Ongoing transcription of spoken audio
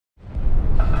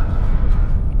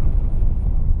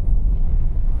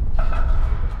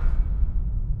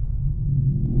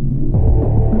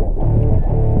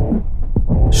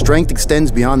strength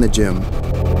extends beyond the gym.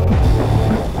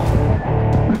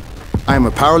 I am a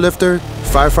powerlifter,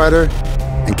 firefighter,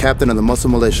 and captain of the Muscle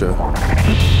Militia.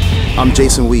 I'm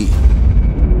Jason Wheat.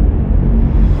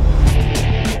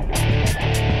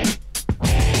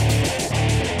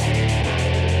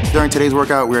 During today's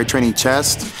workout, we are training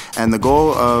chest, and the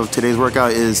goal of today's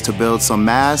workout is to build some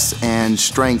mass and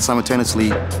strength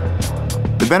simultaneously.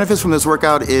 The benefits from this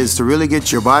workout is to really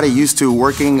get your body used to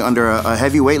working under a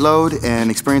heavy weight load and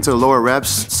experiencing lower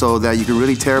reps so that you can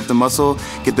really tear up the muscle,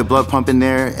 get the blood pumping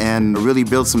there, and really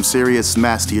build some serious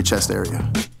mass to your chest area.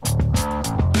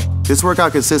 This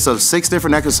workout consists of 6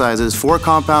 different exercises, 4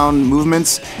 compound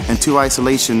movements, and 2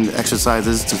 isolation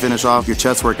exercises to finish off your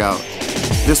chest workout.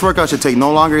 This workout should take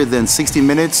no longer than 60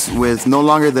 minutes with no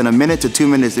longer than a minute to 2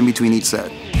 minutes in between each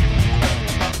set.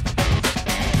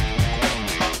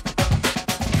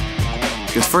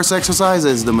 This first exercise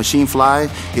is the machine fly.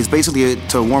 It's basically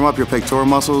to warm up your pectoral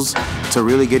muscles to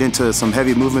really get into some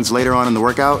heavy movements later on in the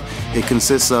workout. It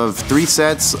consists of 3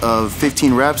 sets of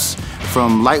 15 reps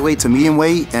from lightweight to medium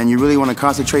weight, and you really want to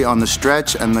concentrate on the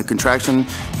stretch and the contraction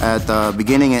at the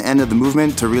beginning and end of the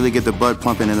movement to really get the blood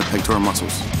pumping in the pectoral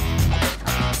muscles.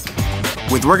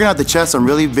 With working out the chest, I'm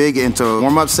really big into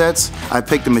warm-up sets. I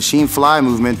picked the machine fly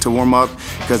movement to warm up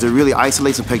because it really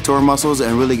isolates the pectoral muscles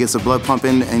and really gets the blood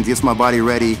pumping and gets my body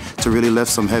ready to really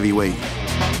lift some heavy weight.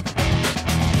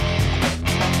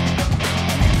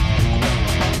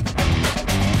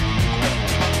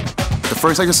 The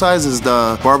first exercise is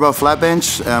the barbell flat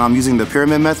bench, and I'm using the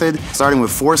pyramid method, starting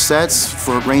with 4 sets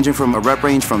ranging from a rep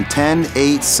range from 10,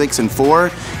 8, 6, and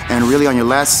 4. And really on your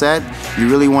last set, you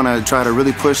really want to try to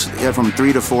really push it from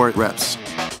 3 to 4 reps.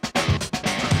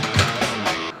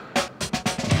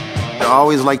 I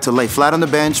always like to lay flat on the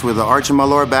bench with an arch in my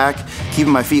lower back,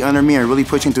 keeping my feet under me and really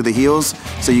pushing through the heels,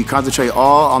 so you concentrate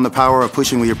all on the power of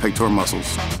pushing with your pectoral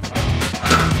muscles.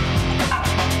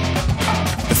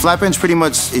 The flat bench pretty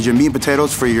much is your meat and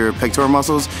potatoes for your pectoral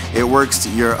muscles. It works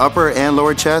your upper and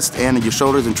lower chest and your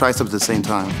shoulders and triceps at the same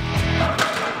time.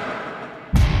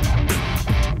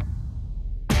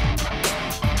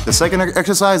 The second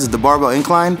exercise is the barbell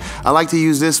incline. I like to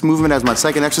use this movement as my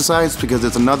second exercise because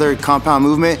it's another compound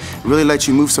movement. It really lets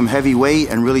you move some heavy weight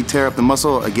and really tear up the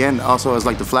muscle. Again, also as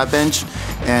like the flat bench.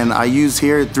 And I use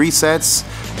here 3 sets,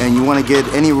 and you want to get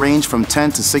any range from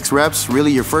 10 to 6 reps.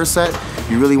 Really your first set,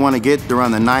 you really want to get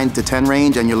around the 9 to 10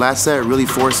 range, and your last set, really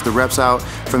force the reps out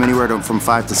from anywhere from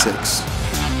 5 to 6.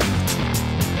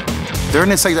 During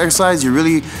this exercise, you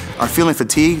really are feeling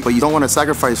fatigued, but you don't want to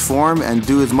sacrifice form and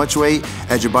do as much weight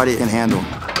as your body can handle.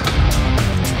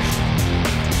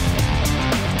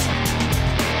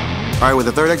 All right, with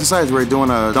the third exercise, we're doing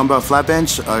a dumbbell flat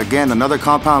bench. Again, another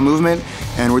compound movement,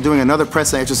 and we're doing another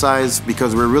pressing exercise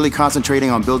because we're really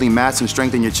concentrating on building mass and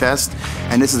strength in your chest.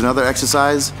 And this is another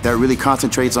exercise that really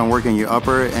concentrates on working your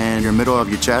upper and your middle of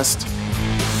your chest.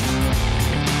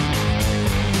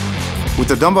 With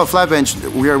the dumbbell flat bench,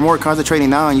 we are more concentrating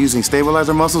now on using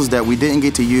stabilizer muscles that we didn't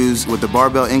get to use with the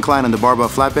barbell incline and the barbell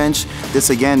flat bench.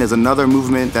 This again is another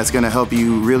movement that's going to help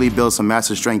you really build some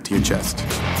massive strength to your chest.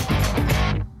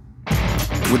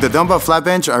 With the dumbbell flat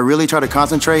bench, I really try to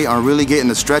concentrate on really getting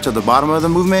the stretch at the bottom of the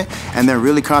movement, and then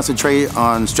really concentrate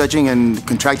on stretching and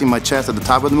contracting my chest at the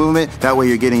top of the movement. That way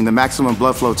you're getting the maximum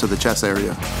blood flow to the chest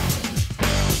area.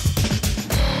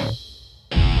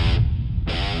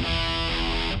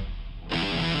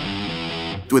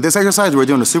 With this exercise, we're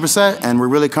doing a superset, and we're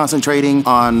really concentrating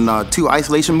on 2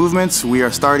 isolation movements. We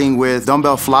are starting with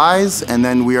dumbbell flies, and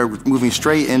then we are moving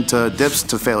straight into dips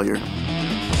to failure.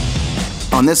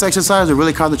 On this exercise, we're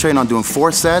really concentrating on doing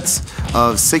 4 sets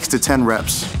of 6 to 10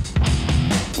 reps.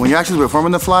 When you're actually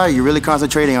performing the fly, you're really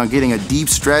concentrating on getting a deep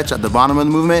stretch at the bottom of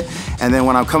the movement, and then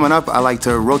when I'm coming up, I like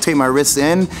to rotate my wrists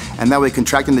in, and that way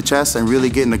contracting the chest and really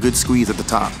getting a good squeeze at the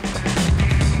top.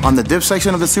 On the dip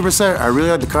section of the superset, I really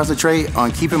like to concentrate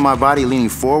on keeping my body leaning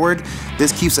forward.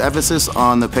 This keeps the emphasis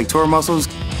on the pectoral muscles.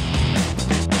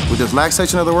 With this last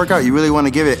section of the workout, you really want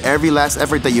to give it every last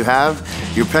effort that you have.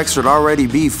 Your pecs should already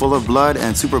be full of blood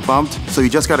and super pumped, so you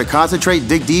just got to concentrate,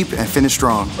 dig deep, and finish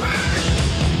strong.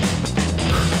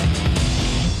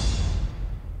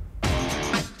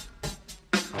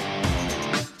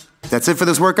 That's it for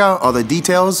this workout. All the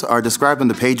details are described on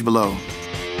the page below.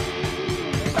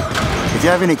 If you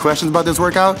have any questions about this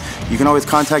workout, you can always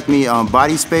contact me on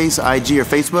Bodyspace, IG, or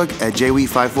Facebook at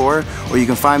jwheat54, or you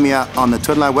can find me on the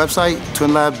TwinLab website,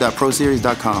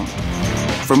 twinlab.proseries.com.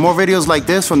 For more videos like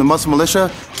this from the Muscle Militia,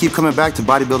 keep coming back to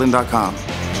Bodybuilding.com.